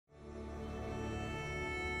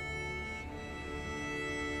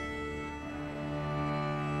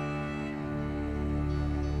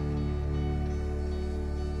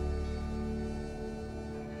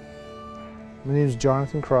My name is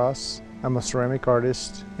Jonathan Cross. I'm a ceramic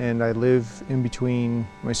artist and I live in between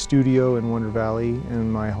my studio in Wonder Valley and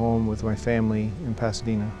my home with my family in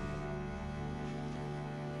Pasadena.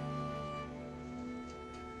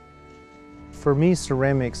 For me,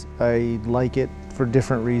 ceramics, I like it for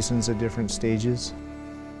different reasons at different stages.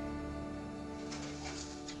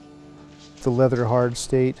 The leather hard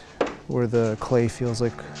state, where the clay feels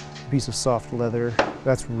like a piece of soft leather,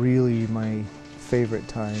 that's really my favorite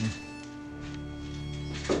time.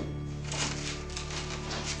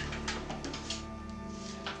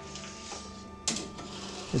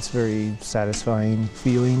 It's a very satisfying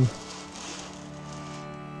feeling.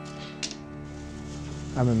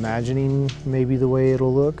 I'm imagining maybe the way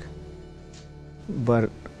it'll look, but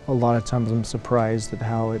a lot of times I'm surprised at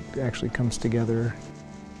how it actually comes together.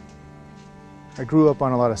 I grew up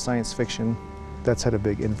on a lot of science fiction. That's had a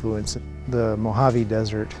big influence. The Mojave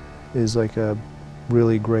Desert is like a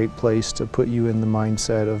really great place to put you in the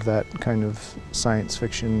mindset of that kind of science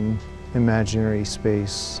fiction imaginary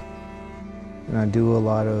space. And I do a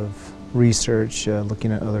lot of research,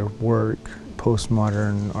 looking at other work,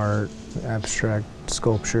 postmodern art, abstract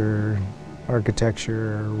sculpture,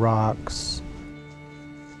 architecture, rocks.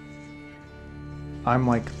 I'm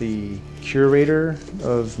like the curator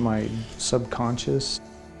of my subconscious.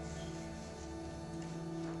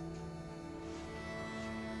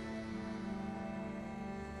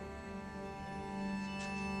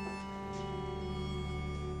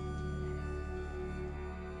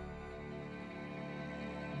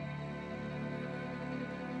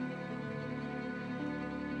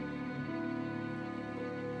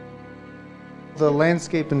 The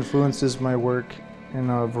landscape influences my work in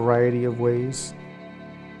a variety of ways.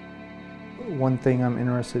 One thing I'm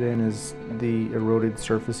interested in is the eroded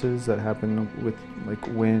surfaces that happen with like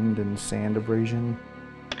wind and sand abrasion.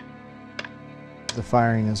 The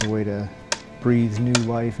firing is a way to breathe new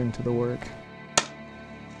life into the work.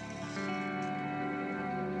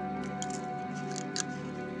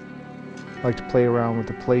 I like to play around with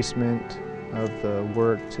the placement of the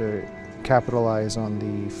work to capitalize on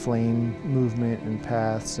the flame movement and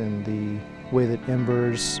paths and the way that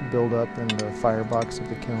embers build up in the firebox of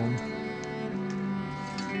the kiln.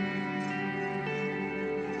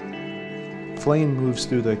 Flame moves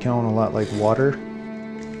through the kiln a lot like water.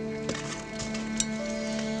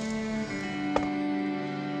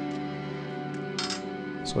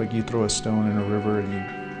 So like you throw a stone in a river and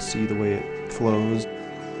you see the way it flows.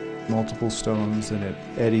 Multiple stones and it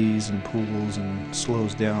eddies and pools and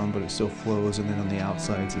slows down, but it still flows, and then on the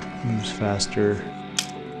outsides it moves faster.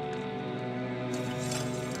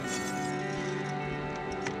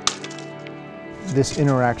 This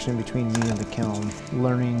interaction between me and the kiln,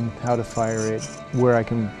 learning how to fire it, where I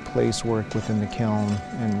can place work within the kiln,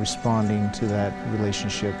 and responding to that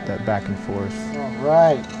relationship, that back and forth. All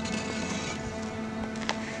right.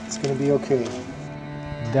 It's going to be okay.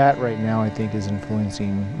 That right now I think is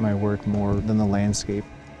influencing my work more than the landscape.